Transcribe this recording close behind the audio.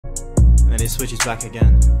it switches back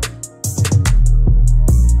again.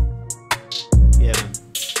 Yeah, man.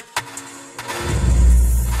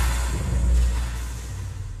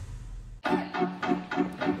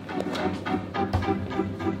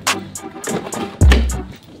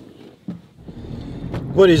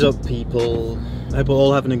 What is up, people? I hope we're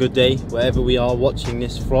all having a good day wherever we are watching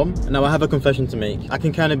this from. And now I have a confession to make. I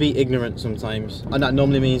can kind of be ignorant sometimes, and that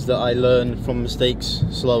normally means that I learn from mistakes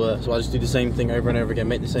slower, so I just do the same thing over and over again,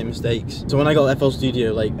 make the same mistakes. So when I got FL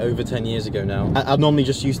Studio like over 10 years ago now, I normally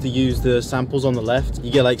just used to use the samples on the left.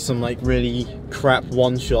 You get like some like really crap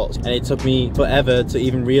one-shots, and it took me forever to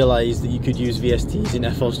even realize that you could use VSTs in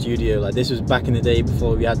FL Studio. Like, this was back in the day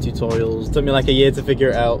before we had tutorials. It took me like a year to figure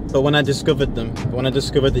it out, but when I discovered them, when I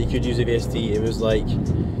discovered that you could use a VST, it was like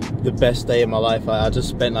the best day of my life. I just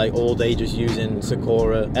spent like all day just using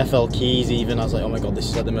Sakura, FL keys even. I was like, oh my god, this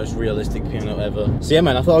is like the most realistic piano ever. So yeah,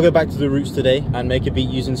 man, I thought I'll go back to the roots today and make a beat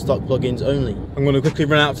using stock plugins only. I'm gonna quickly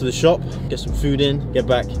run out to the shop, get some food in, get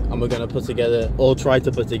back, and we're gonna put together, or try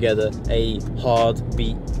to put together, a hard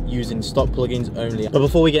beat using stock plugins only. But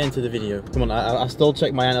before we get into the video, come on, I still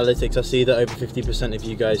check my analytics. I see that over 50% of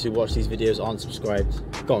you guys who watch these videos aren't subscribed.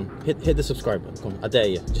 Go on, hit the subscribe button. Come on, I dare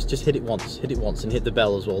you. Just hit it once, and hit the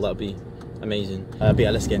bell as well. That'd be amazing. But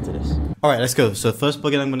yeah, let's get into this. All right, let's go. So first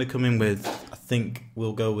plugin I'm going to come in with, I think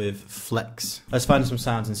we'll go with Flex. Let's find some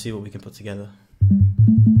sounds and see what we can put together.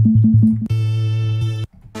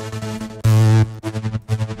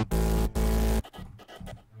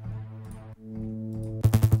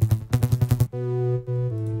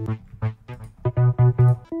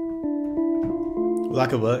 Well, that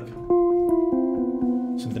could work.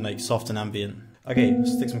 Something like soft and ambient. Okay,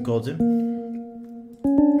 let's stick some chords in.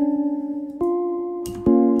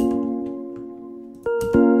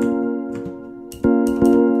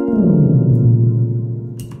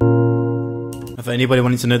 For anybody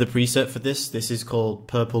wanting to know the preset for this is called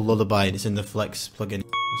Purple Lullaby. It's in the Flex plugin.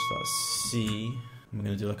 We'll start C. I'm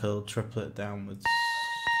going to do like a little triplet downwards.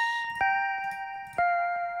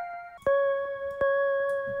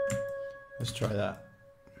 Let's try that.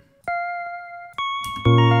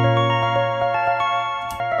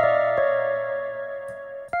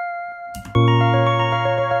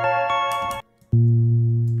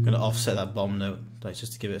 I'm going to offset that bomb note, like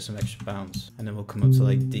just to give it some extra bounce. And then we'll come up to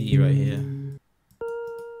like D right here.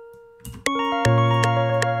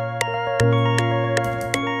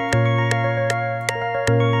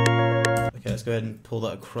 Okay, let's go ahead and pull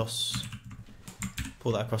that across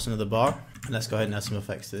another bar, and let's go ahead and add some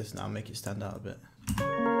effects to this now, make it stand out a bit.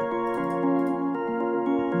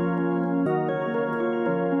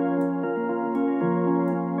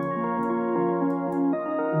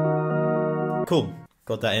 Cool,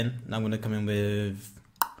 got that in. Now I'm going to come in with,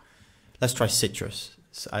 let's try Citrus.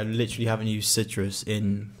 So I literally haven't used Citrus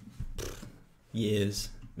in years.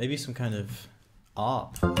 Maybe some kind of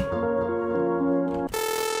art.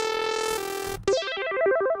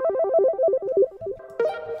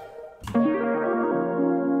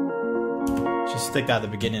 Just stick that at the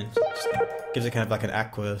beginning. Just gives it kind of like an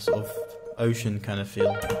aqua sort of ocean kind of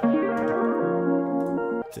feel.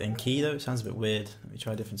 Is it in key though? It sounds a bit weird. Let me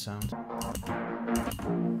try a different sound.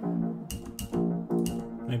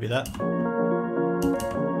 Maybe that.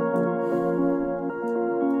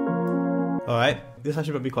 Alright, this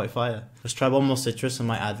actually might be quite fire. Let's try one more Citrus. I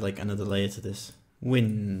might add like another layer to this.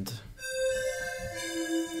 Wind.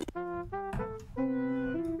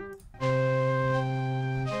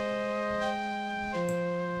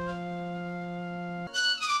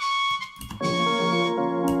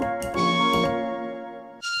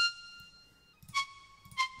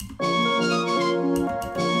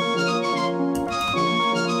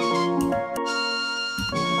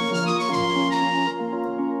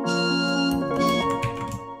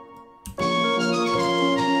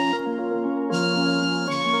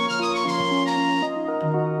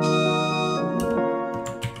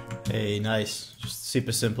 Hey, nice. Just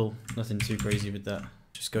super simple. Nothing too crazy with that.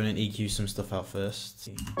 Just go in and EQ some stuff out first.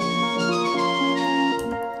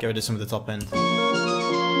 Get rid of some of the top end.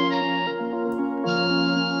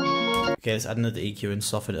 Okay, let's add another EQ and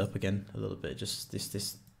soften it up again a little bit. Just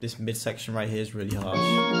this midsection right here is really harsh.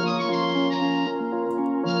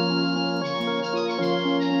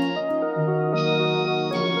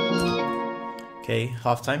 Okay,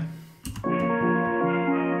 halftime.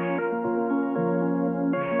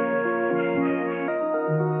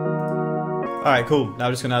 Alright, cool. Now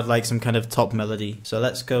I'm just gonna add like some kind of top melody. So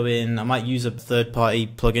let's go in. I might use a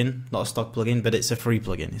third-party plugin, not a stock plugin, but it's a free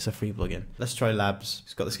plugin. It's a free plugin. Let's try Labs.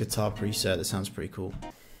 It's got this guitar preset that sounds pretty cool.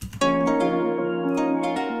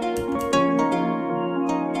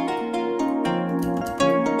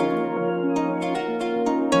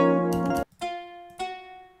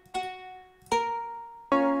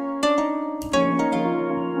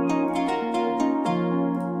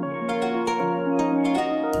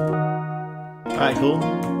 cool.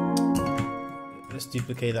 Let's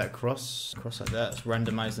duplicate that cross like that. Let's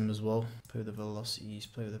randomize them as well. Play with the velocities,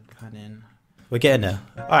 play with the panning. We're getting there.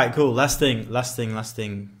 All right, cool. Last thing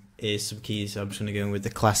is some keys. So I'm just gonna go in with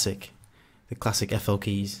the classic FL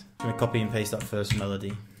keys. I'm gonna copy and paste that first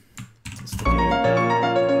melody.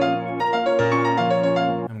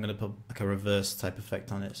 I'm gonna put like a reverse type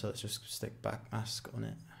effect on it. So let's just stick backmask on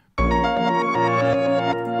it.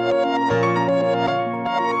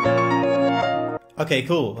 Okay,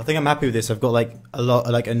 cool. I think I'm happy with this. I've got like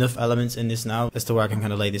enough elements in this now as to where I can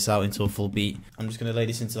kind of lay this out into a full beat. I'm just gonna lay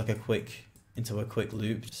this into like a quick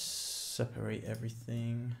loop. Separate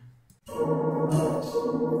everything.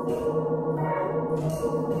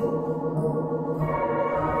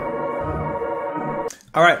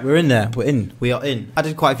 Alright, we're in there. We are in. I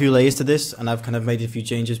did quite a few layers to this and I've kind of made a few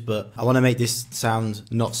changes, but I want to make this sound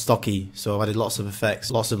not stocky. So I did lots of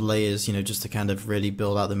effects, lots of layers, you know, just to kind of really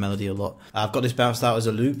build out the melody a lot. I've got this bounced out as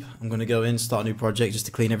a loop. I'm going to go in, start a new project just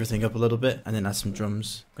to clean everything up a little bit and then add some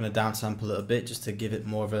drums. I'm going to downsample it a bit just to give it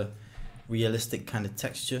more of a realistic kind of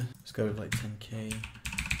texture. Let's go with like 10K.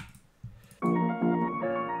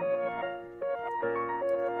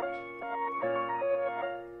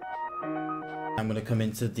 I'm going to come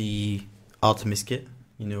into the Artemis kit,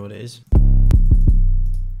 you know what it is.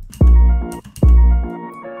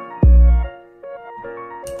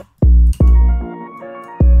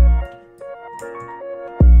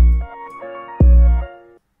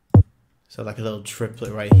 So like a little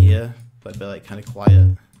triplet right here, but like kind of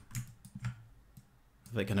quiet.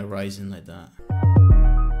 Like kind of rising like that.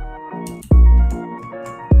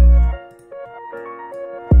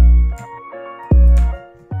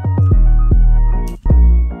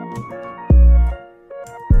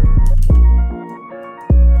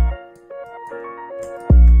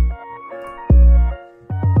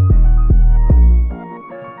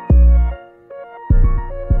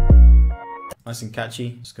 Nice and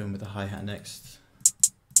catchy. Just going with the hi-hat next.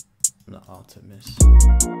 I'm the Artemis.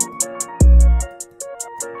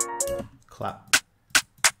 Clap.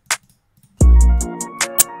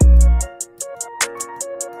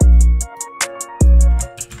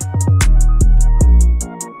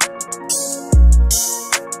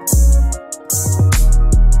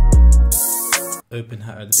 Open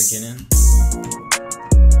hat at the beginning.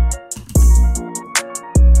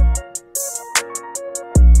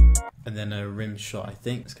 And then a rim shot, I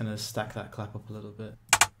think. It's gonna stack that clap up a little bit.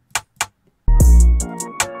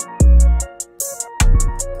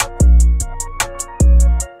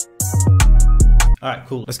 Alright,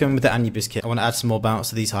 cool. Let's go in with the Anubis kit. I want to add some more bounce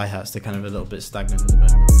to these hi-hats. They're kind of a little bit stagnant at the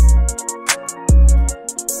moment.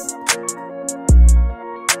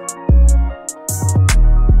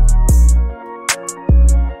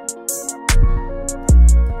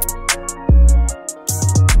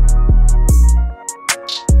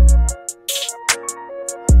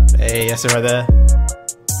 Hey, that's it right there.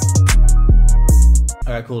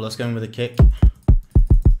 Alright, cool. Let's go in with a kick.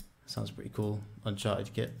 Sounds pretty cool.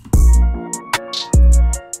 Uncharted kit.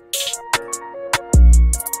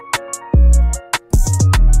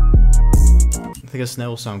 I think a snare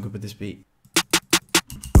will sound good with this beat.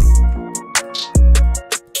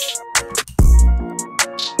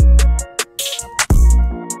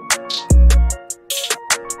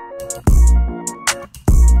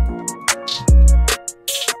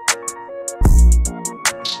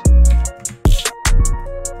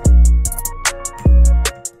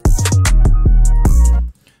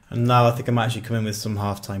 And now I think I'm actually coming with some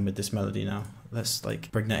halftime with this melody now. Let's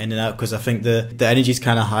like bring that in and out because I think the energy is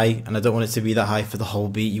kind of high and I don't want it to be that high for the whole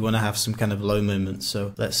beat. You want to have some kind of low moments.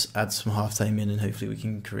 So let's add some halftime in and hopefully we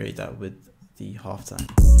can create that with the halftime.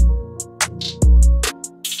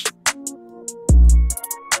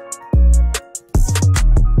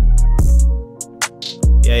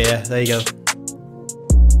 Yeah, there you go.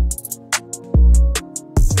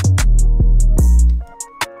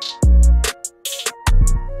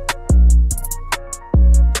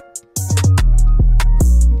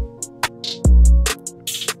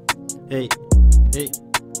 Hey, hey,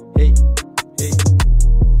 hey, hey.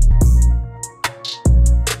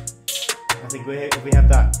 I think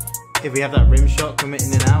if we have that rim shot coming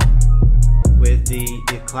in and out with the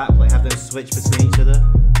clap, like have them switch between each other.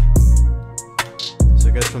 So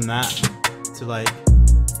it goes from that to like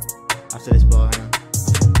after this bar, hang on.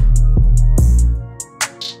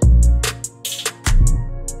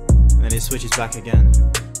 And then it switches back again.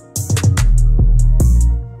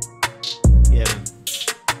 Yeah,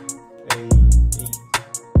 man.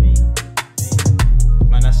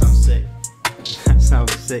 Man, that sounds sick. That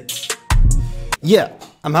sounds sick. Yeah,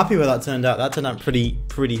 I'm happy with that turned out. That turned out pretty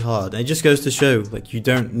pretty hard. And it just goes to show, like, you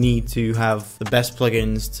don't need to have the best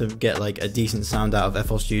plugins to get like a decent sound out of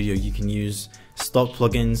FL Studio. You can use stock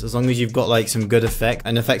plugins as long as you've got like some good effect,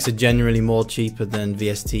 and effects are generally more cheaper than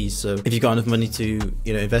VSTs. So if you've got enough money to,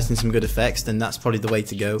 you know, invest in some good effects, then that's probably the way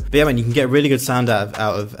to go. But yeah, man, you can get really good sound out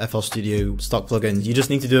of FL Studio stock plugins. You just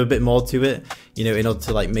need to do a bit more to it, you know, in order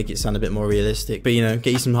to like make it sound a bit more realistic. But you know,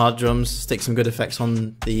 get you some hard drums, stick some good effects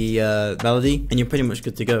on the melody, and you're pretty much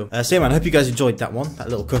good to go. So yeah, man, I hope you guys enjoyed that one, that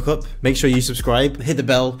little cook up. Make sure you subscribe, hit the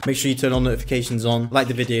bell, make sure you turn all notifications on, like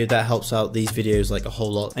the video. That helps out these videos like a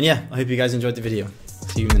whole lot. And yeah, I hope you guys enjoyed the video.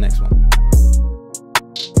 See you in the next one.